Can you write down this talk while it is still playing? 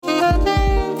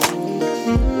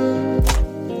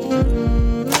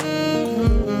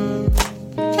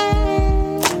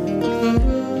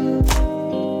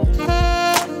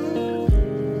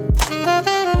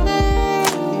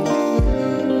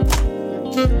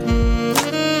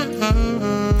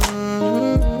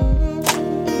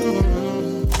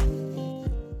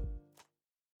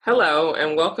Hello,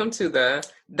 and welcome to the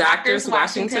Doctors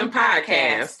Washington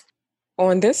podcast.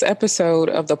 On this episode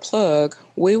of The Plug,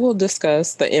 we will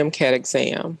discuss the MCAT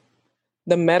exam.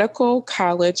 The Medical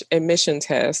College Admission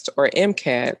Test, or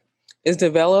MCAT, is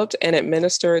developed and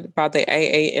administered by the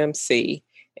AAMC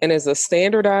and is a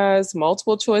standardized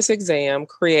multiple-choice exam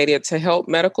created to help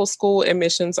medical school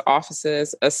admissions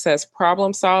offices assess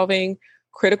problem-solving,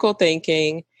 critical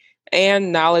thinking,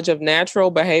 and knowledge of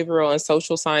natural, behavioral, and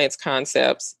social science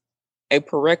concepts, a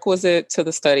prerequisite to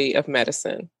the study of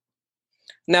medicine.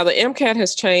 Now, the MCAT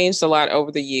has changed a lot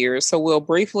over the years, so we'll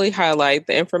briefly highlight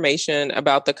the information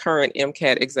about the current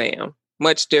MCAT exam,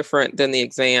 much different than the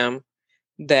exam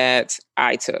that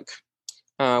I took,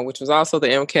 which was also the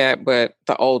MCAT, but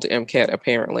the old MCAT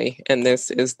apparently, and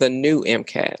this is the new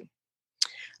MCAT.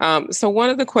 So one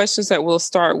of the questions that we'll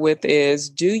start with is,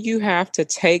 do you have to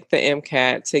take the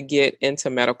MCAT to get into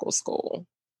medical school?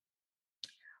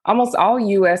 Almost all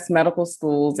U.S. medical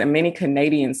schools and many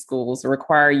Canadian schools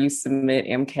require you submit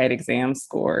MCAT exam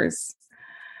scores.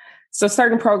 So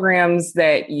certain programs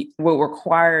that will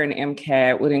require an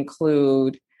MCAT would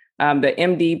include the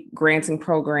MD granting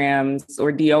programs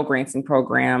or DO granting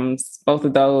programs. Both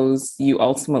of those, you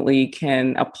ultimately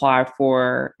can apply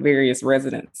for various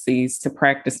residencies to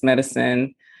practice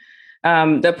medicine.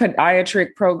 The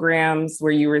podiatric programs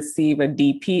where you receive a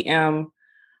DPM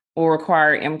will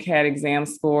require MCAT exam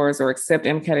scores or accept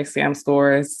MCAT exam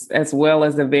scores, as well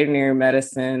as the veterinary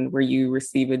medicine where you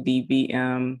receive a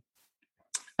DVM.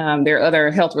 There are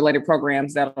other health-related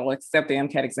programs that will accept the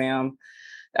MCAT exam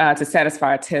to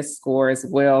satisfy a test score as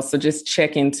well. So just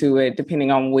check into it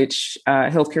depending on which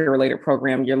healthcare-related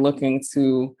program you're looking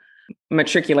to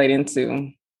matriculate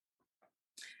into.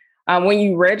 When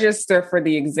you register for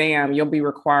the exam, you'll be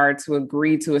required to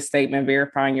agree to a statement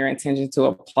verifying your intention to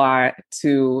apply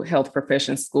to health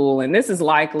profession school. And this is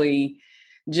likely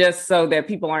just so that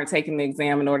people aren't taking the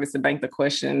exam in order to bank the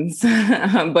questions,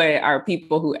 but are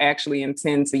people who actually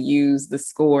intend to use the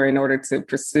score in order to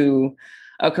pursue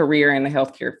a career in the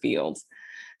healthcare field.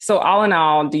 So all in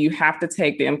all, do you have to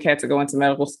take the MCAT to go into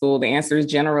medical school? The answer is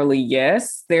generally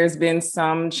yes. There's been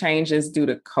some changes due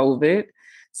to COVID.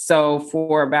 So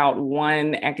for about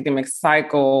one academic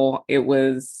cycle, it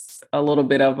was a little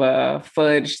bit of a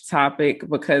fudge topic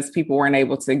because people weren't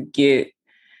able to get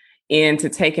in to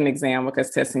take an exam because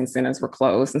testing centers were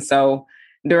closed. And so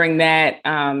during that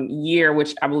year,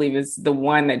 which I believe is the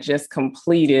one that just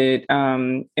completed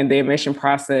in the admission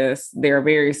process, there are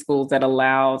various schools that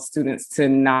allow students to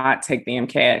not take the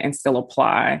MCAT and still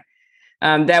apply.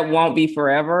 That won't be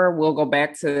forever. We'll go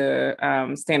back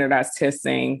to standardized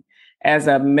testing as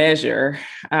a measure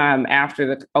after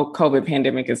the COVID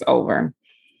pandemic is over.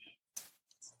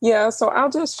 Yeah, so I'll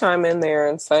just chime in there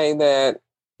and say that,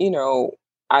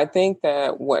 I think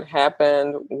that what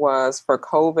happened was for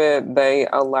COVID, they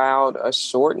allowed a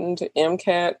shortened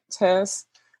MCAT test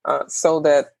so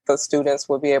that the students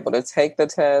would be able to take the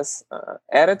test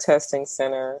at a testing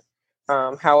center.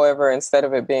 However, instead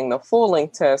of it being the full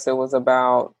length test, it was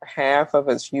about half of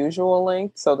its usual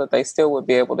length so that they still would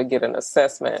be able to get an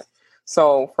assessment.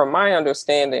 So from my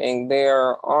understanding,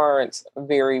 there aren't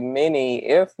very many,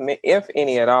 if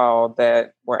any at all,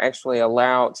 that were actually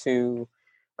allowed to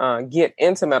get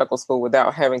into medical school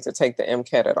without having to take the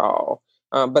MCAT at all.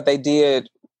 But they did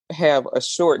have a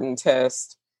shortened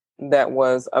test that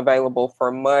was available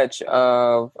for much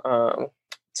of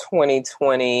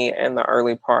 2020 and the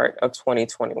early part of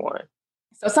 2021.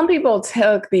 So some people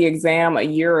took the exam a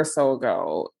year or so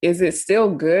ago. Is it still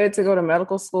good to go to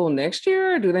medical school next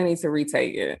year, or do they need to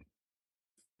retake it?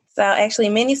 So actually,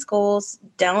 many schools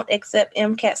don't accept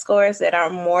MCAT scores that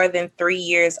are more than 3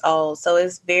 years old. So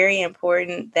it's very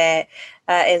important that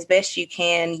as best you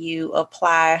can, you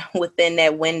apply within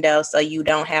that window so you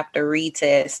don't have to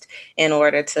retest in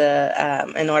order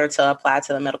to apply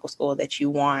to the medical school that you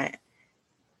want.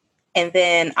 And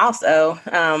then also,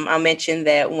 I mentioned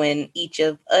that when each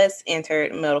of us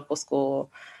entered medical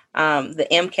school, the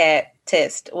MCAT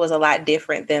test was a lot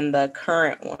different than the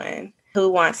current one. Who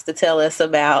wants to tell us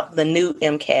about the new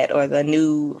MCAT or the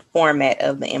new format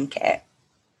of the MCAT?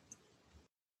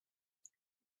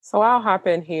 So I'll hop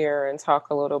in here and talk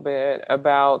a little bit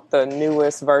about the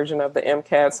newest version of the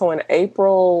MCAT. So in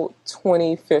April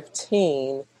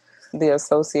 2015, the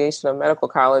Association of Medical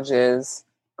Colleges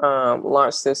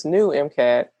launched this new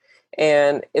MCAT,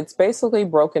 and it's basically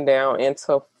broken down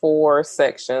into 4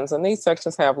 sections, and these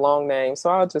sections have long names, so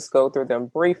I'll just go through them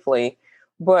briefly.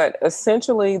 But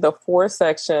essentially, the 4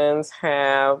 sections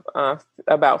have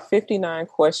about 59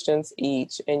 questions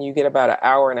each, and you get about an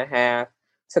hour and a half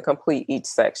to complete each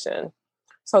section.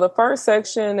 So the first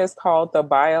section is called the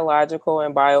Biological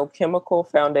and Biochemical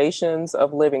Foundations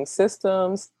of Living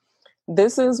Systems.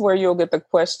 This is where you'll get the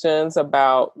questions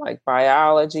about like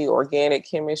biology, organic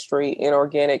chemistry,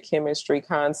 inorganic chemistry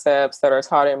concepts that are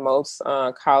taught in most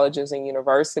colleges and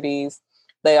universities.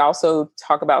 They also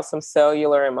talk about some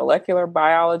cellular and molecular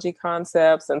biology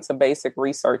concepts and some basic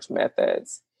research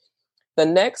methods. The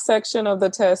next section of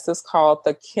the test is called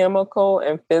the Chemical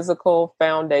and Physical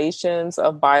Foundations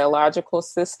of Biological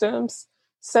Systems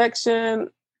section.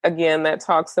 Again, that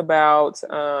talks about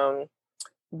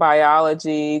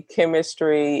biology,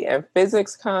 chemistry, and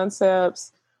physics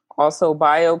concepts, also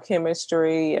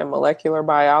biochemistry and molecular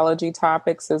biology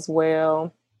topics as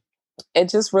well. It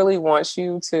just really wants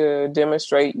you to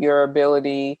demonstrate your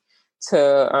ability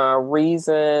to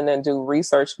reason and do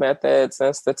research methods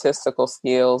and statistical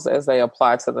skills as they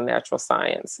apply to the natural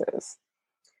sciences.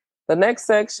 The next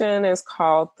section is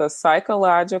called the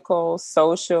Psychological,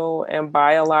 Social, and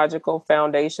Biological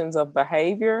Foundations of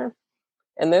Behavior.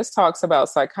 And this talks about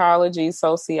psychology,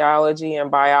 sociology,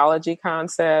 and biology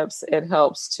concepts. It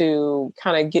helps to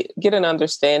kind of get an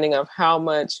understanding of how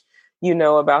much you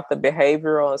know about the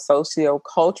behavioral and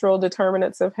socio-cultural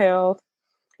determinants of health.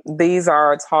 These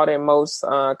are taught in most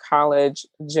college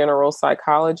general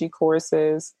psychology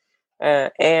courses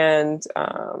and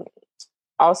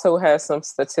also has some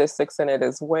statistics in it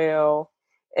as well.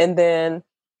 And then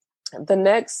the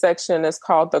next section is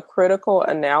called the Critical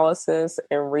Analysis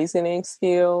and Reasoning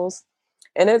Skills.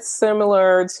 And it's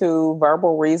similar to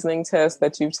verbal reasoning tests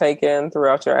that you've taken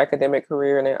throughout your academic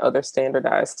career and in other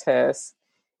standardized tests.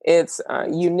 It's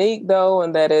unique, though,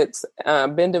 in that it's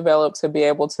been developed to be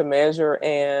able to measure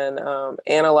and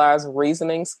analyze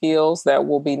reasoning skills that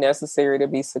will be necessary to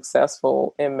be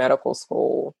successful in medical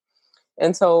school.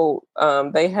 And so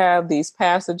they have these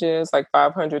passages like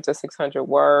 500 to 600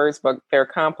 words, but they're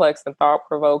complex and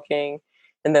thought-provoking.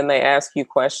 And then they ask you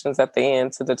questions at the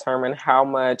end to determine how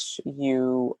much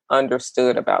you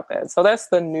understood about that. So that's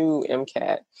the new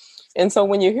MCAT. And so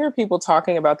when you hear people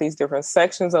talking about these different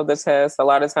sections of the test, a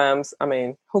lot of times, I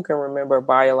mean, who can remember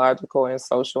biological and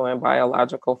social and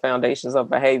biological foundations of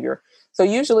behavior? So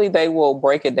usually they will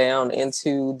break it down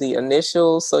into the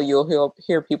initials. So you'll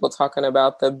hear people talking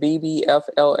about the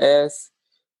BBFLS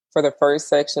for the first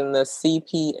section, the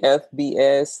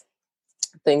CPFBS,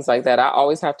 things like that. I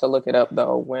always have to look it up,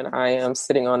 though, when I am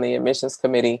sitting on the admissions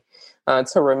committee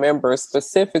to remember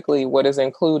specifically what is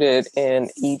included in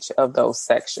each of those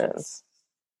sections.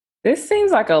 This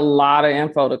seems like a lot of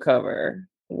info to cover.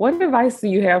 What advice do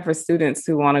you have for students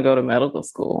who want to go to medical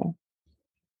school?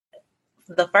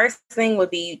 The first thing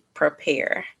would be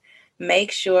prepare.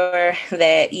 Make sure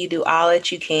that you do all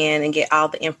that you can and get all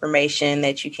the information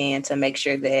that you can to make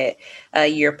sure that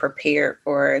you're prepared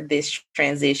for this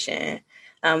transition.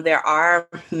 There are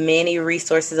many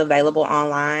resources available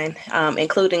online,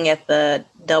 including at the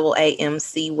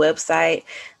AAMC website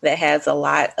that has a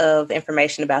lot of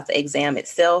information about the exam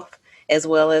itself, as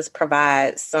well as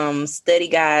provide some study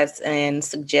guides and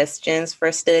suggestions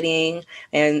for studying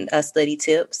and study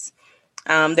tips.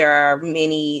 There are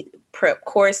many prep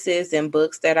courses and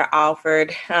books that are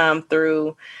offered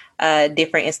through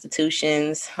different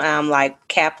institutions like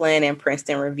Kaplan and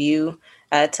Princeton Review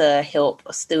to help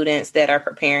students that are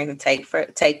preparing to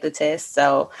take the test.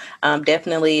 So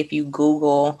definitely, if you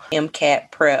Google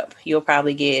MCAT prep, you'll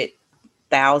probably get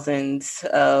thousands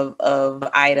of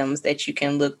items that you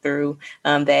can look through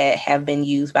that have been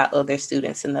used by other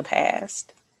students in the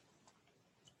past.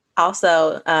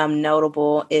 Also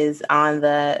notable is on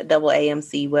the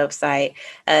AAMC website,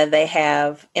 they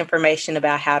have information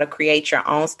about how to create your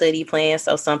own study plan.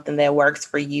 So something that works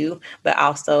for you, but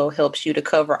also helps you to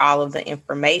cover all of the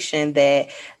information that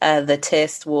the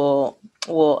test will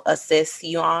assess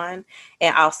you on.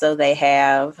 And also they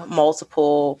have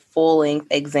multiple full-length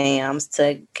exams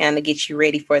to kind of get you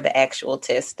ready for the actual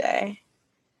test day.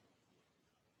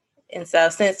 And so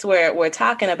since we're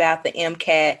talking about the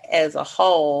MCAT as a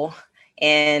whole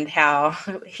and how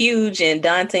huge and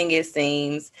daunting it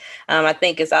seems, I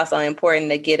think it's also important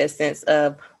to get a sense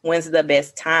of when's the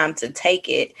best time to take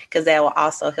it, because that will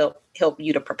also help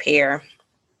you to prepare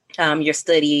your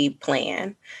study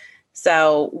plan.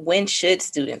 So when should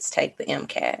students take the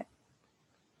MCAT?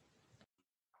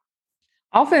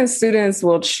 Often students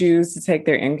will choose to take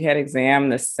their MCAT exam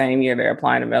the same year they're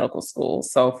applying to medical school.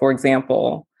 So for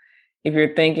example, If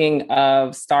you're thinking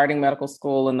of starting medical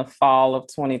school in the fall of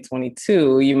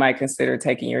 2022, you might consider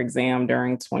taking your exam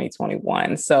during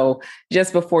 2021. So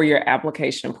just before your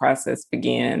application process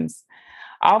begins.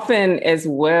 Often as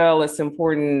well, it's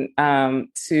important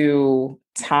to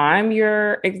time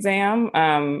your exam.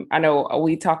 I know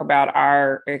we talk about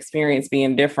our experience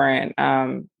being different.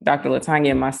 Dr.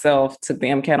 Latanya and myself took the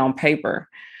MCAT on paper.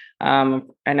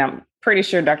 And I'm pretty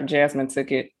sure Dr. Jasmine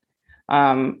took it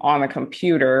on a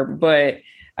computer, but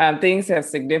things have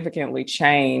significantly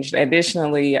changed.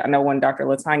 Additionally, I know when Dr.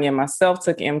 Latanya and myself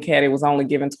took MCAT, it was only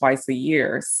given twice a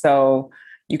year. So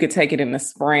you could take it in the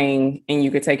spring and you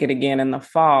could take it again in the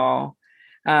fall.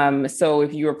 So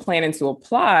if you were planning to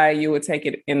apply, you would take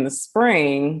it in the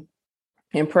spring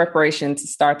in preparation to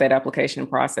start that application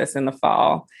process in the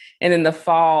fall. And then the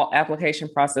fall application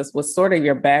process was sort of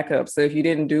your backup. So if you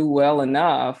didn't do well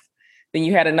enough, then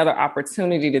you had another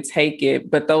opportunity to take it,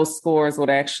 but those scores would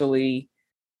actually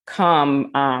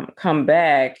come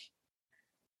back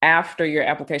after your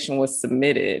application was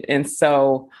submitted. And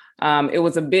so it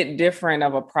was a bit different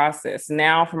of a process.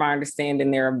 Now, from my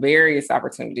understanding, there are various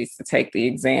opportunities to take the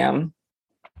exam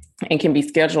and can be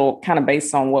scheduled kind of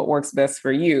based on what works best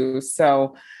for you.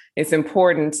 So it's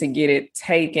important to get it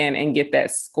taken and get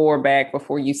that score back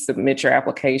before you submit your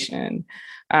application.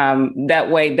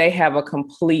 That way they have a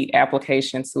complete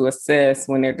application to assess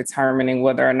when they're determining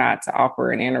whether or not to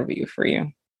offer an interview for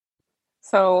you.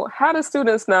 So how do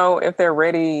students know if they're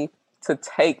ready to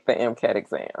take the MCAT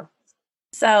exam?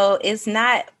 So it's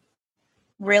not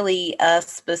really a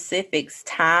specific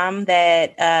time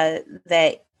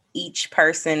that each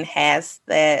person has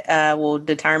that will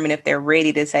determine if they're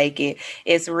ready to take it.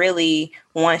 It's really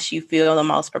once you feel the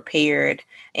most prepared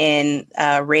and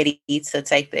ready to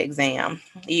take the exam.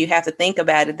 You have to think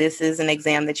about it. This is an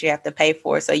exam that you have to pay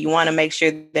for. So you want to make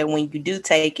sure that when you do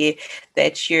take it,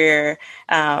 that you're,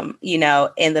 in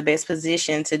the best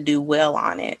position to do well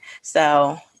on it.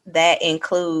 So that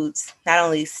includes not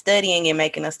only studying and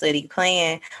making a study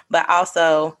plan, but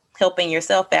also helping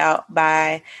yourself out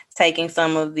by taking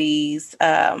some of these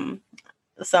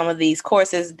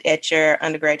courses at your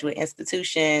undergraduate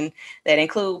institution that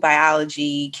include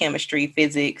biology, chemistry,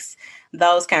 physics,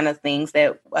 those kind of things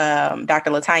that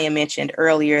Dr. Latanya mentioned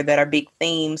earlier that are big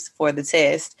themes for the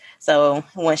test. So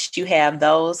once you have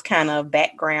those kind of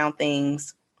background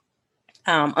things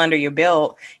under your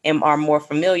belt and are more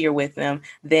familiar with them,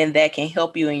 then that can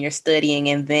help you in your studying.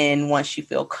 And then once you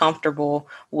feel comfortable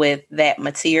with that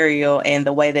material and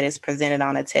the way that it's presented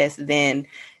on a test, then,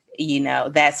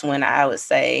 that's when I would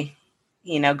say,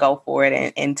 go for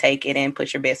it and take it and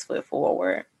put your best foot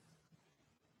forward.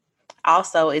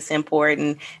 Also, it's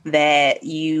important that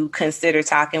you consider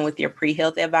talking with your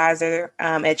pre-health advisor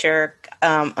at your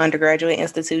undergraduate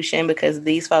institution, because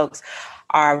these folks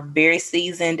are very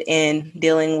seasoned in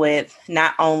dealing with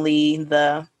not only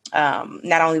the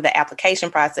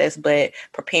application process, but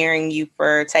preparing you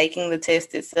for taking the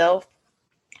test itself.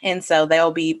 And so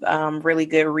they'll be really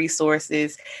good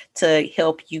resources to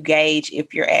help you gauge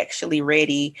if you're actually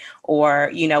ready, or,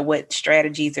 what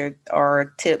strategies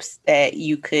or tips that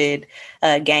you could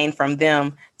gain from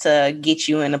them to get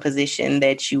you in a position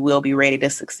that you will be ready to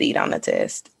succeed on the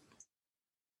test.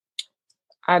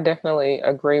 I definitely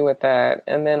agree with that.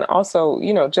 And then also,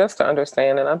 just to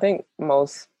understand, and I think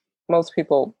most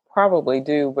people probably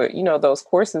do, but, those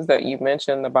courses that you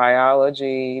mentioned, the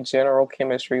biology, general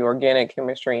chemistry, organic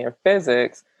chemistry, and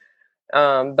physics,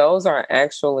 those are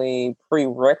actually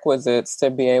prerequisites to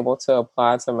be able to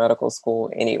apply to medical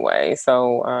school anyway.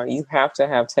 So you have to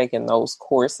have taken those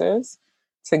courses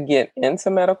to get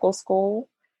into medical school.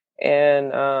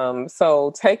 And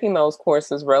so taking those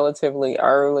courses relatively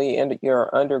early in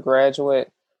your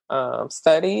undergraduate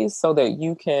studies so that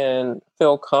you can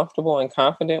feel comfortable and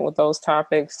confident with those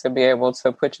topics to be able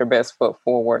to put your best foot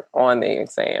forward on the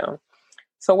exam.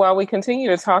 So while we continue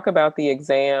to talk about the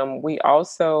exam, we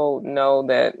also know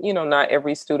that, not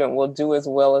every student will do as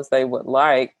well as they would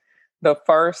like the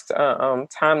first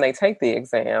time they take the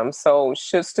exam. So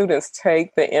should students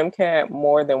take the MCAT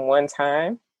more than one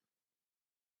time?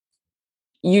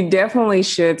 You definitely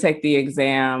should take the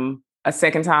exam a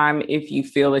second time if you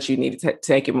feel that you need to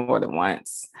take it more than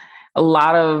once. A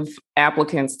lot of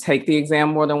applicants take the exam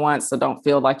more than once, so don't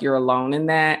feel like you're alone in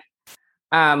that.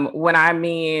 When I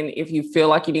mean, if you feel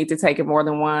like you need to take it more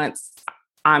than once,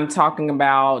 I'm talking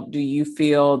about, do you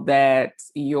feel that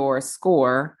your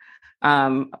score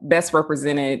best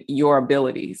represented your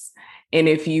abilities? And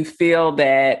if you feel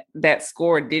that that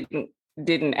score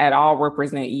didn't at all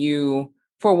represent you,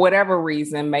 for whatever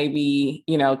reason, maybe,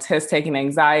 test taking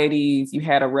anxieties, you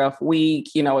had a rough week,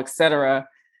 et cetera,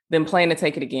 then plan to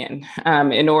take it again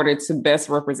in order to best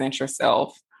represent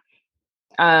yourself.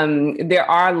 There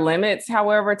are limits,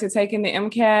 however, to taking the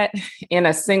MCAT. In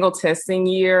a single testing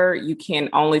year, you can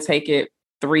only take it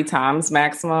 3 times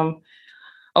maximum.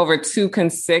 Over 2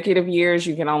 consecutive years,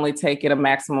 you can only take it a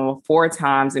maximum of 4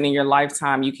 times. And in your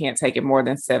lifetime, you can't take it more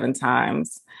than 7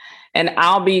 times. And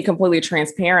I'll be completely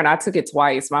transparent. I took it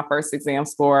twice. My first exam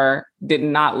score did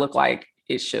not look like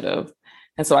it should have.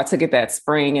 And so I took it that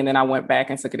spring, and then I went back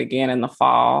and took it again in the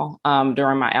fall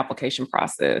during my application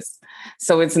process.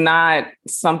 So it's not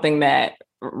something that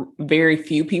very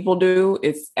few people do.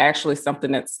 It's actually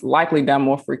something that's likely done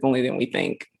more frequently than we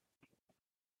think.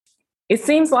 It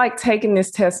seems like taking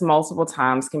this test multiple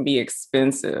times can be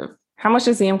expensive. How much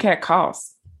does the MCAT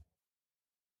cost?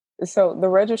 So the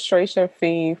registration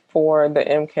fee for the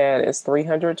MCAT is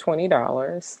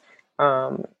 $320.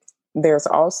 There's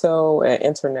also an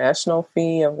international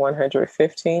fee of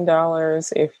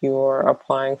 $115 if you're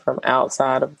applying from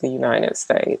outside of the United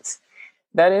States.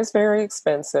 That is very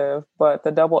expensive, but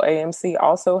the AAMC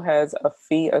also has a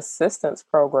fee assistance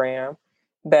program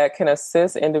that can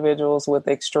assist individuals with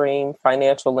extreme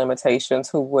financial limitations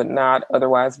who would not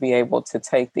otherwise be able to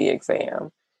take the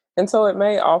exam. And so it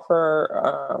may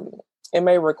it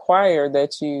may require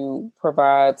that you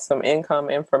provide some income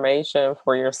information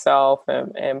for yourself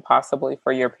and possibly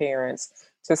for your parents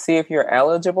to see if you're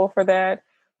eligible for that.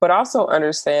 But also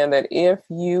understand that if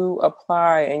you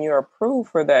apply and you're approved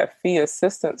for that fee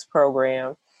assistance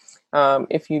program,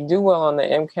 if you do well on the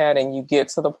MCAT and you get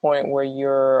to the point where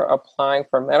you're applying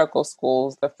for medical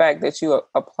schools, the fact that you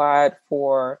applied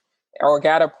for or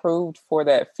got approved for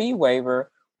that fee waiver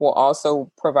will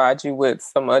also provide you with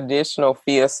some additional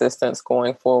fee assistance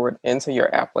going forward into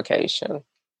your application.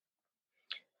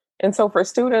 And so for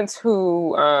students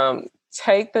who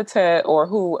take the test or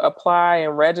who apply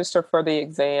and register for the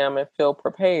exam and feel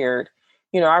prepared,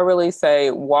 I really say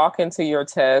walk into your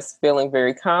test feeling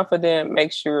very confident.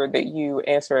 Make sure that you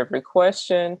answer every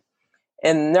question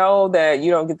and know that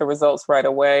you don't get the results right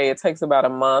away. It takes about a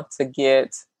month to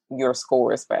get your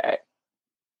scores back.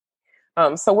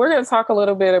 So we're going to talk a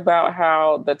little bit about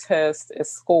how the test is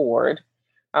scored.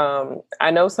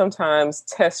 I know sometimes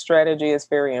test strategy is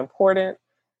very important.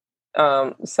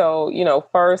 So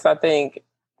first, I think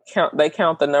they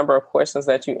count the number of questions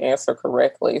that you answer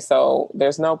correctly. So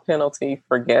there's no penalty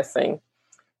for guessing.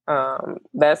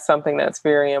 That's something that's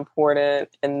very important.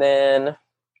 And then,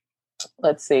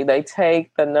 let's see, they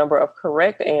take the number of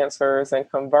correct answers and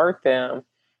convert them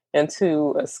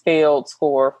into a scaled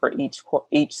score for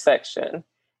each section.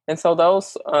 And so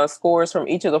those scores from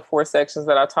each of the 4 sections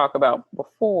that I talked about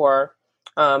before,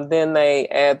 then they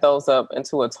add those up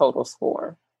into a total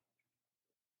score.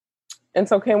 And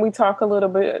so can we talk a little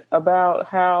bit about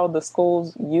how the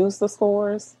schools use the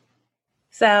scores?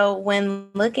 So when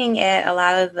looking at a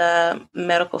lot of the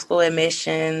medical school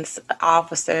admissions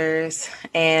officers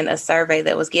and a survey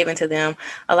that was given to them,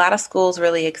 a lot of schools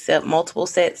really accept multiple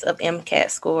sets of MCAT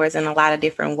scores in a lot of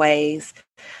different ways.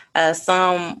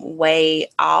 Some weigh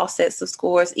all sets of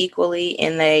scores equally,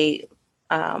 and they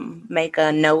make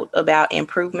a note about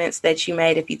improvements that you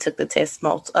made if you took the test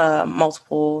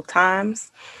multiple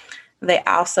times. They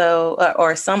also,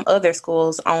 or some other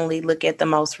schools only look at the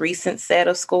most recent set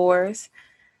of scores.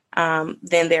 Then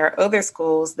there are other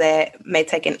schools that may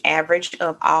take an average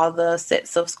of all the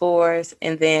sets of scores,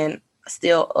 and then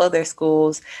still other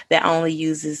schools that only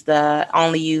use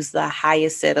the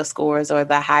highest set of scores or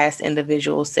the highest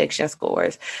individual section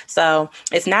scores. So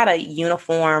it's not a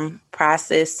uniform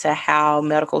process to how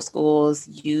medical schools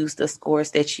use the scores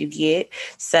that you get.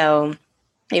 So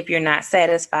if you're not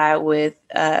satisfied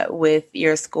with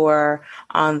your score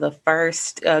on the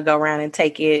first go around and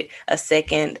take it a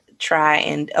second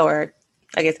try, or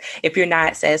I guess if you're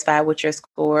not satisfied with your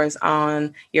scores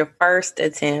on your first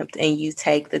attempt and you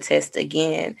take the test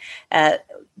again,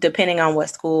 depending on what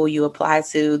school you apply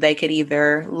to, they could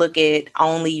either look at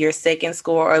only your second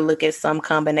score or look at some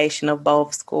combination of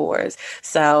both scores.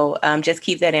 So just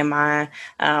keep that in mind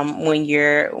when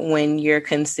you're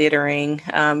considering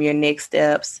your next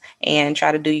steps, and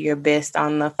try to do your best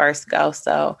on the first go.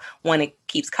 So when it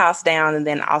keeps costs down, and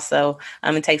then also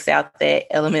it takes out that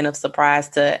element of surprise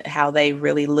to how they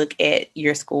really look at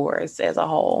your scores as a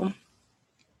whole.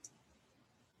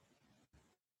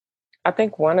 I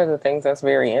think one of the things that's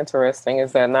very interesting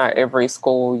is that not every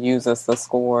school uses the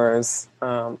scores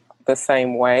the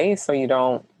same way, so you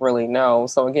don't really know.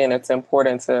 So again, it's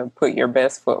important to put your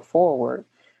best foot forward.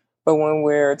 But when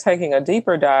we're taking a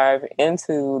deeper dive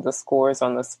into the scores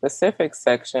on the specific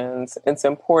sections, it's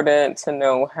important to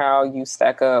know how you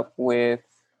stack up with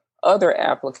other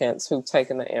applicants who've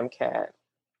taken the MCAT.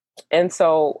 And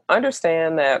so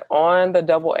understand that on the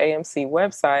AAMC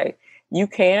website, you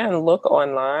can look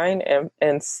online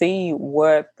and see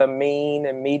what the mean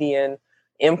and median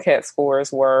MCAT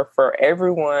scores were for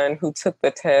everyone who took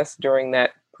the test during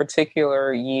that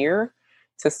particular year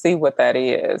to see what that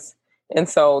is. And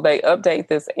so they update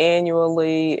this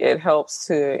annually. It helps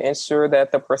to ensure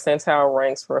that the percentile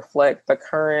ranks reflect the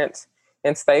current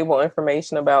and stable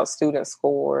information about student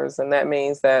scores. And that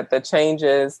means that the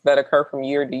changes that occur from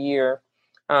year to year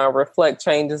reflect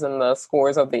changes in the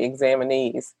scores of the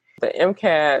examinees. The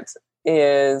MCAT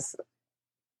is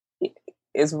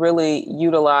really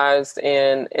utilized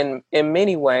in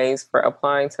many ways for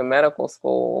applying to medical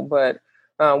school. But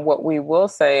what we will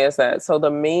say is that, so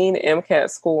the mean MCAT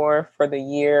score for the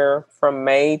year from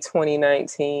May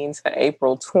 2019 to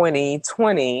April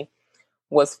 2020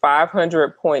 was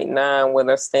 500.9 with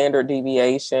a standard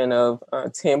deviation of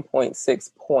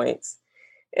 10.6 points.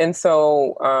 And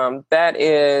so that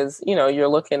is, you're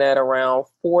looking at around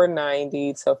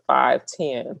 490 to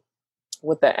 510,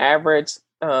 with the average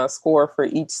score for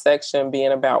each section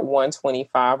being about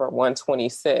 125 or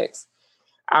 126.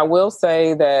 I will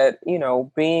say that,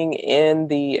 being in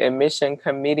the admission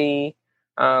committee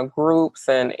groups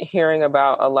and hearing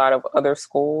about a lot of other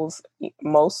schools,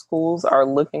 most schools are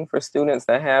looking for students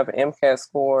that have MCAT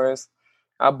scores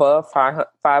above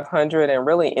 500 and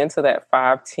really into that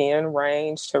 510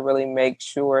 range to really make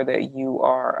sure that you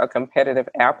are a competitive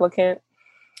applicant.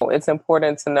 It's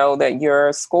important to know that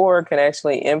your score can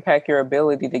actually impact your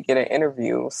ability to get an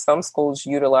interview. Some schools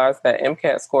utilize that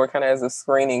MCAT score kind of as a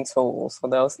screening tool.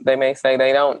 So they may say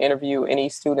they don't interview any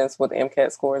students with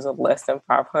MCAT scores of less than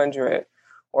 500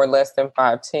 or less than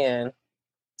 510.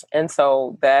 And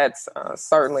so that's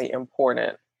certainly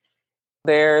important.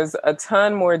 There's a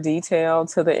ton more detail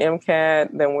to the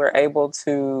MCAT than we're able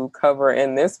to cover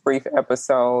in this brief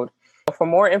episode. For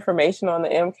more information on the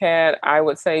MCAT, I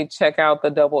would say check out the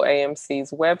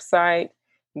AAMC's website.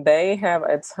 They have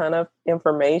a ton of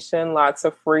information, lots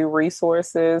of free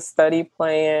resources, study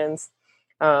plans,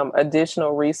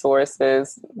 additional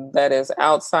resources that is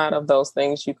outside of those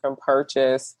things you can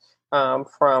purchase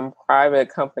from private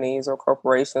companies or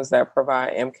corporations that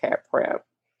provide MCAT prep.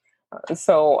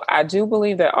 So I do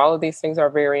believe that all of these things are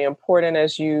very important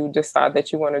as you decide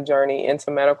that you want to journey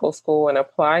into medical school and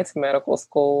apply to medical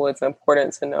school. It's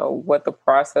important to know what the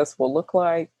process will look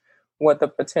like, what the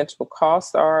potential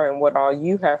costs are, and what all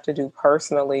you have to do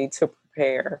personally to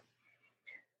prepare.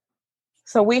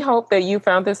 So we hope that you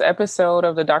found this episode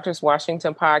of the Doctors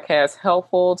Washington podcast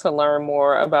helpful to learn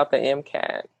more about the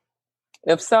MCAT.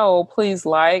 If so, please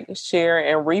like, share,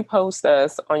 and repost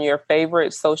us on your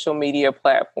favorite social media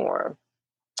platform.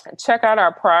 Check out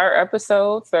our prior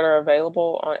episodes that are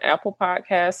available on Apple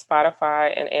Podcasts,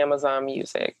 Spotify, and Amazon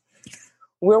Music.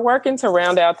 We're working to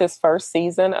round out this first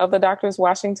season of the Doctors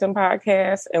Washington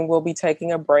podcast, and we'll be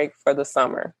taking a break for the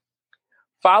summer.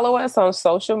 Follow us on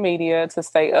social media to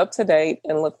stay up to date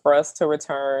and look for us to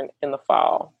return in the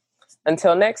fall.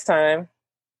 Until next time.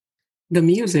 The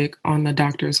music on the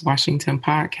Doctors Washington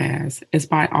podcast is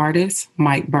by artist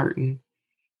Mike Burton.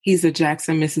 He's a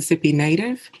Jackson, Mississippi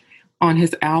native on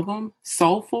his album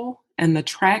Soulful, and the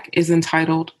track is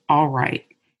entitled All Right.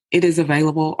 It is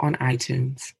available on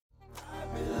iTunes. I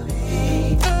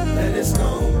believe that it's